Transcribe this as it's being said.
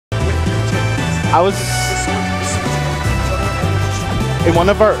I was in one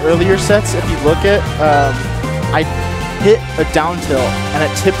of our earlier sets. If you look at, I hit a down tilt and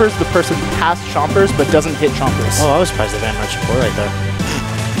it tippers the person past chompers but doesn't hit chompers. Oh, I was surprised they banned March 4 right there.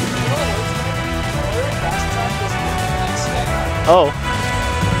 Oh.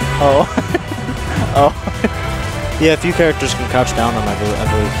 Oh. Oh. Yeah, a few characters can crouch down them, I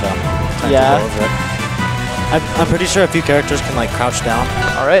believe. Yeah. I'm pretty sure a few characters can like crouch down.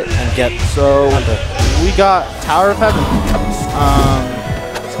 All right. And get. So we got Tower of Heaven.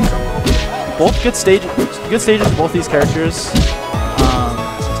 Both good stages for both these characters.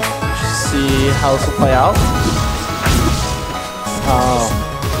 See how this will play out. Oh.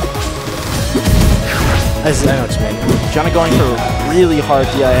 I know what you mean. Junuh going for a really hard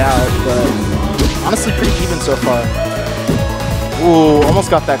DI out, but honestly pretty even so far. Ooh, almost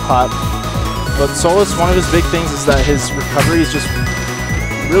got that clap. But Solis, one of his big things is that his recovery is just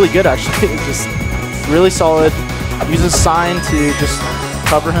really good actually. Just really solid. Uses sign to just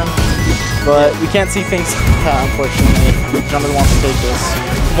cover him. But we can't see things like that, unfortunately. Junuh wants to take this.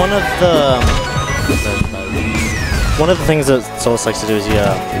 One of the things that Solis likes to do is he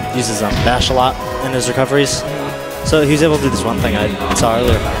uses bash a lot in his recoveries. So he was able to do this one thing I saw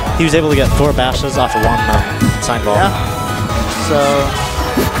earlier. He was able to get 4 bashes off of one sign ball. Yeah. So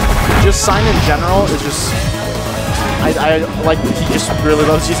just sign in general is just I like, he just really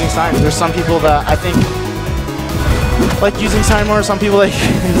loves using sign. There's some people that I think like using sign more, some people like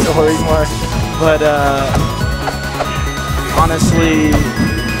use Ori more. But honestly,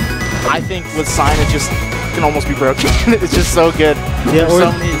 I think with sign it just can almost be broken. It's just so good. Yeah, there's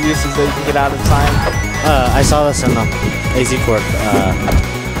so many uses that you can get out of sign. I saw this in AZ Corp.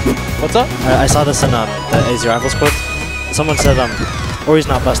 What's up? I saw this in the AZ Rivals Corp. Someone said Ori's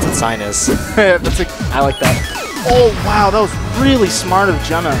not busted, sign is. I like that. Oh wow, that was really smart of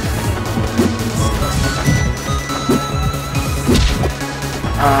Junuh.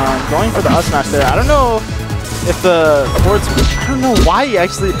 Going for the up smash there. I don't know if the forward smash, I don't know why he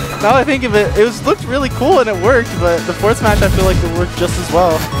actually, now I think of it, it looked really cool and it worked, but the forward smash I feel like it worked just as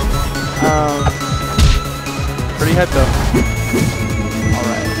well. Pretty head though.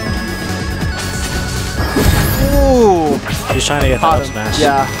 Alright. Ooh! He's trying to get that up smash.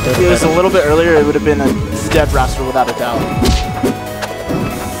 Yeah, if it was a little bit earlier, it would have been a dead Wrastor without a doubt.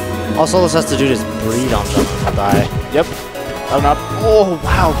 All Solis has to do is breathe on Junuh and die. Yep. Up. Oh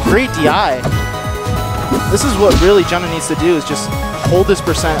wow, great DI. This is what really Junuh needs to do, is just hold this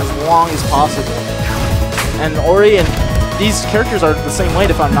percent as long as possible. And Ori and these characters are the same weight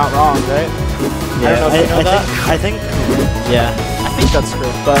if I'm not wrong, right? Yeah, I don't know if you know that. I think, yeah. I think that's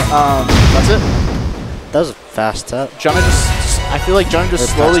true, but that's it. That was a fast set. Junuh just I feel like Junuh just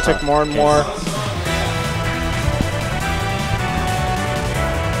slowly took more and more.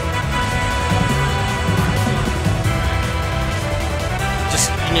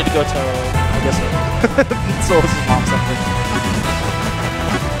 You need to go tell, I guess, Solis' mom something.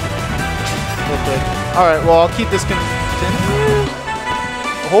 Real quick. Alright, well, I'll keep this continued.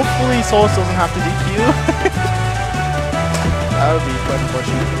 Hopefully Solis doesn't have to DQ. That would be quite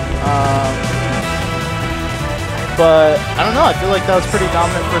unfortunate. But, I don't know, I feel like that was pretty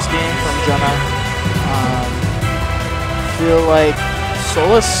dominant first game from Junuh. I feel like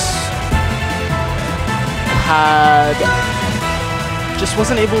Solis had just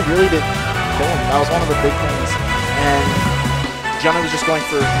wasn't able really to kill him. That was one of the big things. And Junuh was just going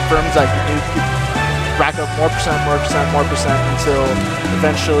for firms that he knew could rack up more percent until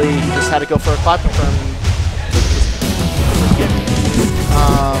eventually he just had to go for a clap confirm.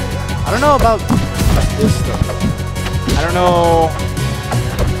 I don't know about this though. I don't know.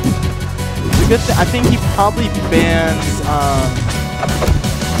 It's a good thing. I think he probably bans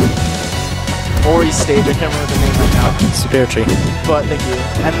Ori's stage, I can't remember the name right now. Superior Tree. But thank you.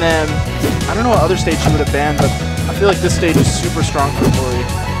 And then I don't know what other stage she would have banned, but I feel like this stage is super strong for Ori.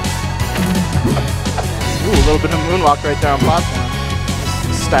 Ooh, a little bit of moonwalk right there on platform.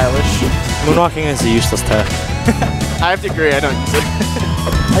 Stylish. Moonwalking is a useless tech. I have to agree, I don't use it.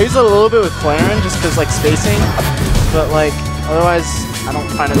 I use it a little bit with Claren just because like spacing, but like otherwise I don't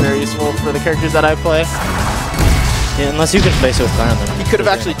find it very useful for the characters that I play. Yeah, unless you can face it with Claren, then you could have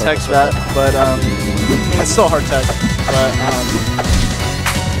actually teched that, but I mean, it's still a hard tech. But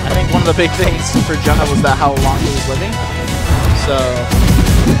I think one of the big things for Junuh was that how long he was living. So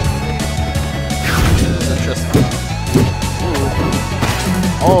this is interesting. Ooh.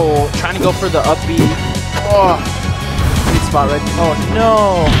 Oh, trying to go for the up B. Oh, sweet spot right. Oh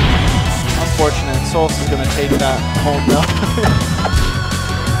no, unfortunate. Solis is gonna take that home though.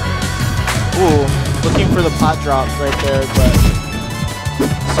 Ooh. Looking for the pot drop right there, but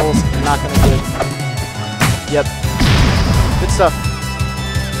Solis are not going to give. Yep. Good stuff.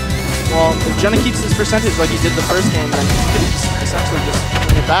 Well, if Junuh keeps this percentage like he did the first game, then he could essentially just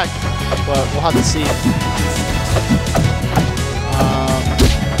bring it back. But we'll have to see. I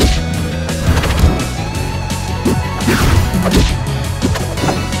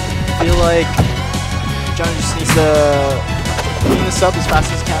feel like Junuh just needs to clean this up as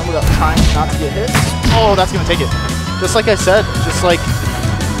fast as he can without trying not to get hit. Oh, that's going to take it. Just like I said, just like...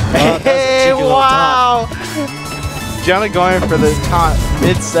 Hey, wow! Junuh going for the taunt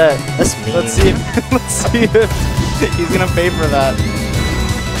mid-set. That's mean. Let's see if he's going to pay for that.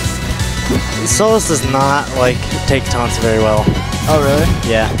 Solis does not like take taunts very well. Oh, really?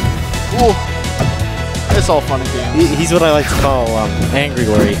 Yeah. Ooh. It's all fun and games. He's what I like to call angry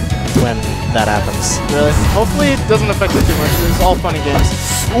worry when that happens. Really? Hopefully it doesn't affect it too much. It's all fun and games.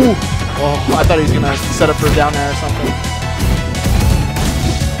 Ooh! Oh, I thought he was going to set up for a down air or something.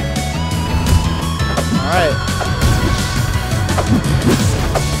 Alright.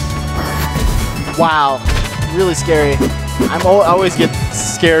 Wow. Really scary. I always get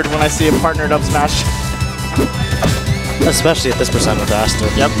scared when I see a partnered up smash. Especially at this percent with Wrastor.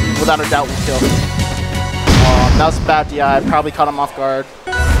 Yep. Without a doubt will kill. That was a bad DI. Probably caught him off guard.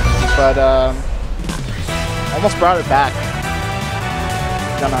 But almost brought it back.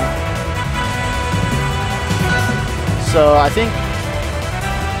 Junuh. So I think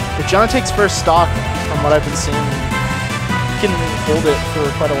if Junuh takes first stock, from what I've been seeing, he can hold it for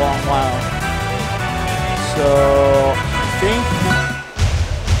quite a long while. So I think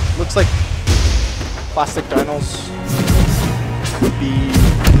looks like plastic dinos would be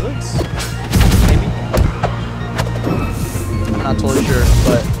Felix, maybe. I'm not totally sure,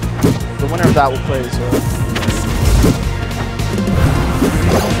 but the winner of that will play.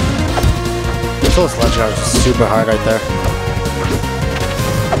 So this ledge guard is super hard right there.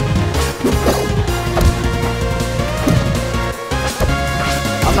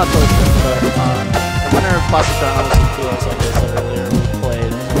 I'm not totally sure, but the winner of plastic dinos and Felix, like I said earlier, will play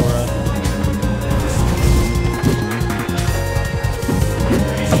RoA.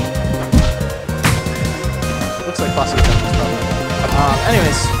 Looks like plastic dinos probably.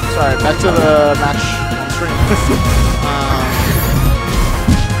 Anyways, sorry, back to the match on stream.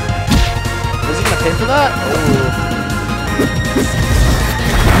 Is he gonna pay for that? Oh.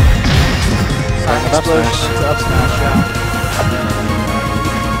 Side explosion to up smash, yeah.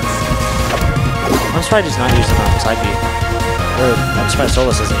 I'm surprised he's not using side B. Or I'm surprised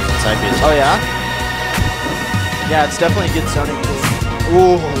Solis isn't using side B. Oh yeah? Yeah, it's definitely a good zoning tool.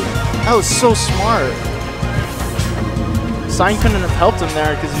 Ooh, that was so smart. Sign couldn't have helped him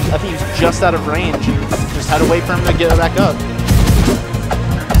there because I think he was just out of range and just had to wait for him to get it back up.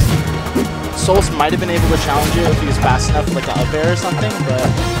 Solis might have been able to challenge it if he was fast enough, like an up air or something, but...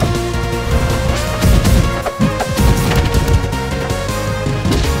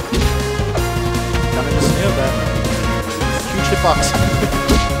 Junuh just knew that. Huge hitbox.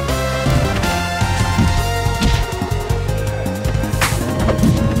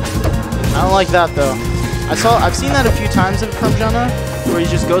 I don't like that though. I've seen that a few times from Junuh, where he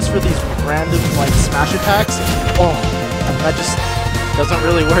just goes for these random like smash attacks. Oh, that just doesn't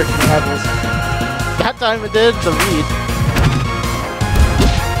really work in levels. That time it did, the read.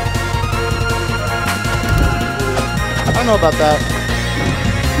 I don't know about that.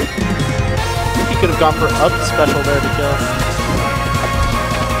 I think he could have gone for up special there to kill.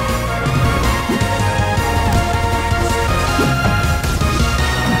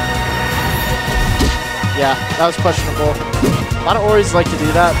 Yeah, that was questionable. A lot of Oris like to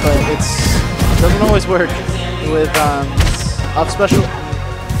do that, but it doesn't always work. With up special,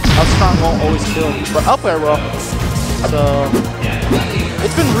 up strong won't always kill, but up air will. So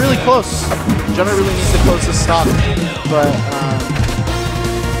it's been really close. Junuh really needs to close this stock, but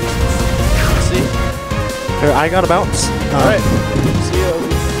let's see. Here, I got a bounce. All right, see you.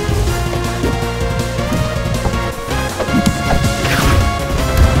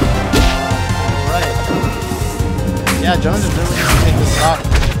 Yeah, Junuh just really needs to take this stock.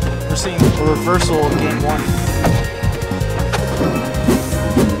 We're seeing a reversal of game one.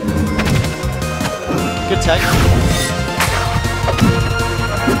 Good tech.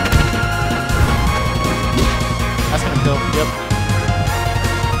 That's gonna kill. Yep.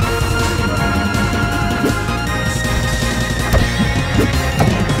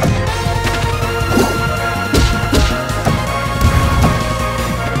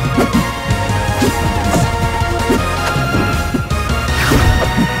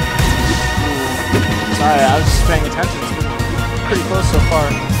 Sorry, I was just paying attention. It's been pretty close so far.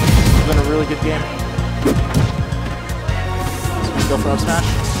 It's been a really good game. So we go for up smash.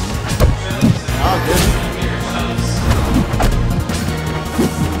 Oh, good.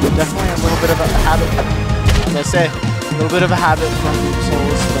 Definitely a little bit of a habit. As I say, a little bit of a habit from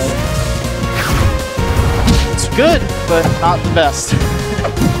Solis, but it's good, but not the best.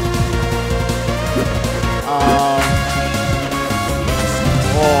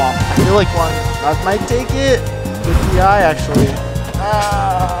 I feel like one might take it with the eye, actually.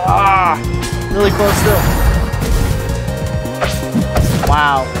 Really close still.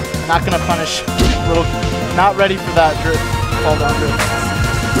 Wow, not gonna punish. Not ready for that drift. Fall down drift.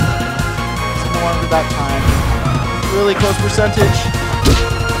 More under that time. Really close percentage.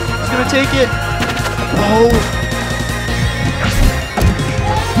 He's gonna take it. Oh.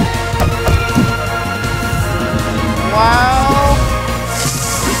 Wow.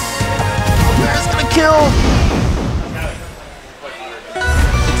 Bear's gonna kill.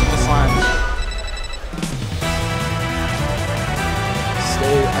 Hits the slime.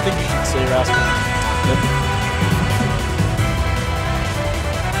 Stay. I think you should stay, Wrastor.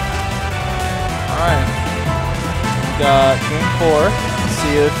 Alright. We got game 4. Let's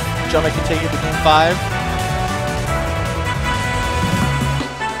see if Junuh can take it to game 5.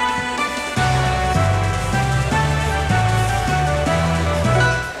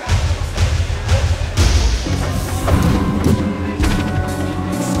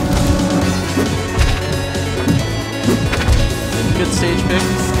 Good stage pick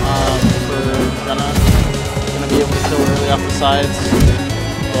for Junuh. Gonna be able to kill early off the sides,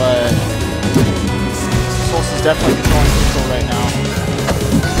 but Solis is definitely controlling neutral right now.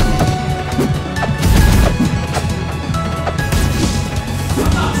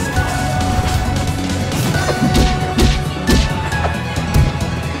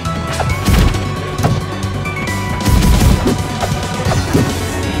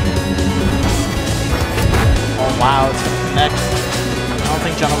 Oh wow, it's gonna connect. I don't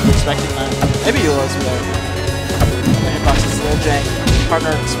think Junuh was expecting that. Maybe he was, but the hitbox is a little jank.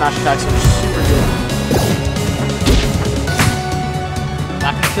 Partner smash attacks are super good.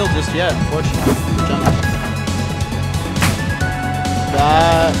 Not gonna kill just yet, unfortunately. Junuh.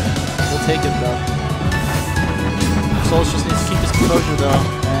 That will take it though. Solis just needs to keep his composure though, and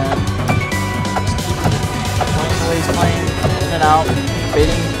just keep playing the way he's playing, in and out,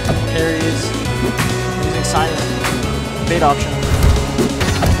 baiting parries, using silent bait option.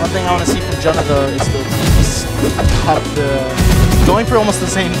 One thing I want to see from Junuh though is going for almost the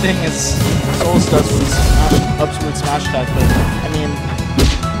same thing as Solis does with his upward smash attack, but I mean,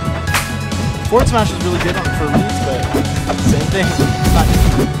 forward smash is really good for reads, but same thing, it's not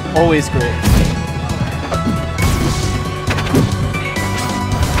always great.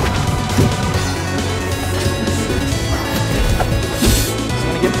 He's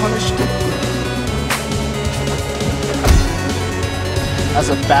gonna get punished. That's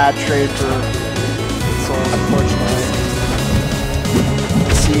a bad trade for Solis, unfortunately.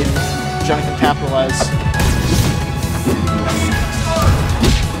 Let's see if Junuh can capitalize.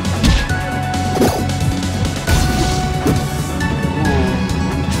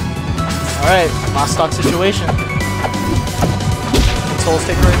 Alright, last stock situation. Can Solis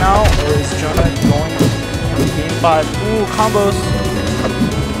take it right now, or is Junuh going into game 5? Ooh, combos.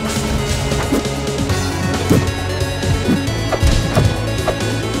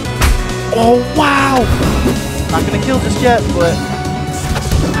 Oh, wow! Not gonna kill just yet, but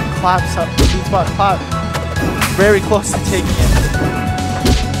claps up, sweet spot clap. Very close to taking it.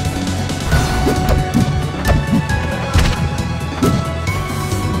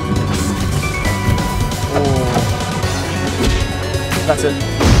 Oh. That's it.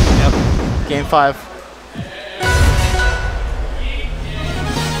 Yep. Game 5.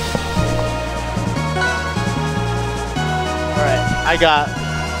 Alright, I got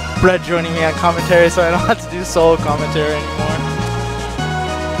Brett joining me on commentary, so I don't have to do solo commentary anymore.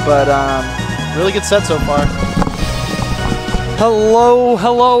 But really good set so far.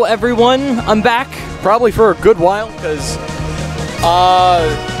 Hello everyone. I'm back, probably for a good while, because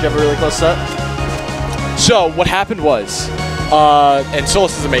Did you have a really close set? so what happened was, and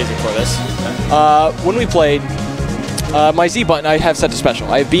Solis is amazing for this. When we played, my Z button I have set to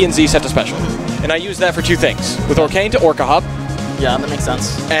special. I have B and Z set to special, and I use that for two things: with Orcane to Orca Hop. Yeah, that makes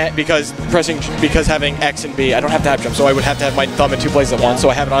sense. And because having X and B, I don't have to have jump, so I would have to have my thumb in two places at once, so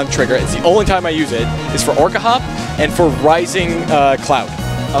I have it on trigger. It's the only time I use it is for Orca Hop and for Rising Cloud.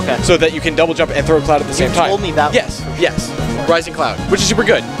 Okay. So that you can double jump and throw a cloud at the same time. You told me that. Yes, yes. Rising Cloud, which is super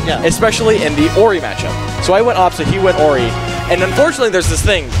good. Yeah. Especially in the Ori matchup. So I went opposite, he went Ori. And unfortunately, there's this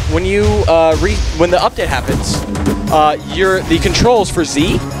thing. When you when the update happens, the controls for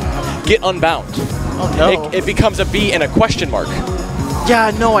Z get unbound. Oh no. It becomes a B and a question mark. Yeah,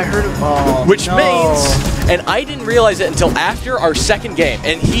 no, I heard of. Oh, Which no. means, and I didn't realize it until after our second game,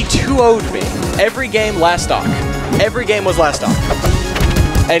 and he 2-0'd me. Every game last stock. Every game was last stock.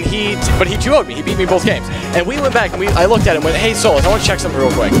 And but he 2-0'd me. He beat me both games. And we went back, and I looked at him and went, hey, Solis, I want to check something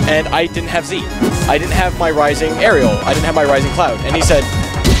real quick. And I didn't have Z. I didn't have my Rising Aerial. I didn't have my Rising Cloud. And he said,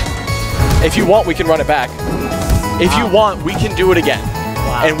 if you want, we can run it back. If you want, we can do it again.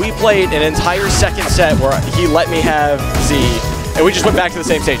 Wow. And we played an entire second set where he let me have Z. And we just went back to the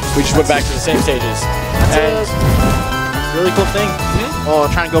same stages. We just went back to the same stages. That's a really cool thing. Oh,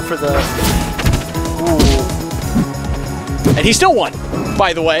 trying to go for the... Ooh. And he still won,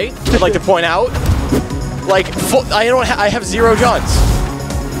 by the way. I'd like to point out. Like, I have 0 Juns.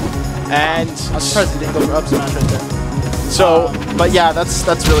 And I'm surprised he didn't go for up smash right there. So, but yeah, that's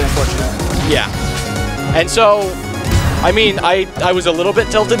really unfortunate. yeah. And so, I mean, I was a little bit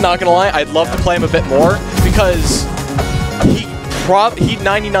tilted, not gonna lie. I'd love to play him a bit more because he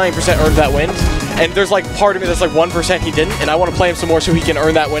 99% earned that win. And there's like part of me that's like 1% he didn't, and I want to play him some more so he can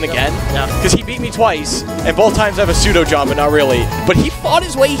earn that win again. Yeah. Because he beat me twice, and both times I have a pseudo jump, but not really. But he fought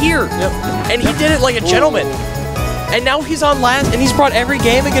his way here. Yep. And he did it like a gentleman. And now he's on last, and he's brought every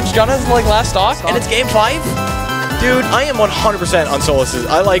game against Junuh like last stock, and it's game 5. Dude, I am 100% on Solis's.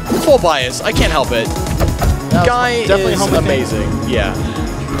 I like full bias. I can't help it. Yeah, Guy definitely is amazing. Yeah.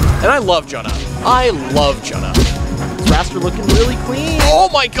 And I love Junuh. I love Junuh. Wrastor looking really clean. Oh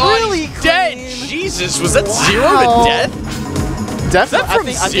my god, Really he's dead! clean. Jesus, was that Wow. 0 to death?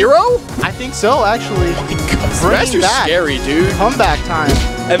 Definitely. Is that from I 0? I think so, actually. Bringing Wrastor's back. scary, dude. Comeback time.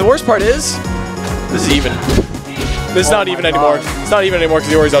 And the worst part is, this is even. This is Oh not my even anymore. God. It's not even anymore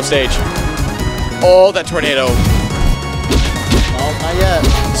because he always off stage. Oh, that tornado. Oh, not yet.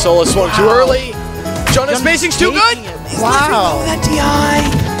 Solis swung too Wow. early. Junuh's spacing's too good. taking it. He's Wow. letting go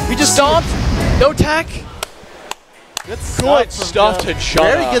that DI. He just stomped. No tech. Good Good from stuff Junuh. to Junuh.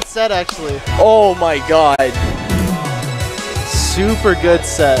 Very good set, actually. Oh my god. Super good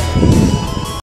set.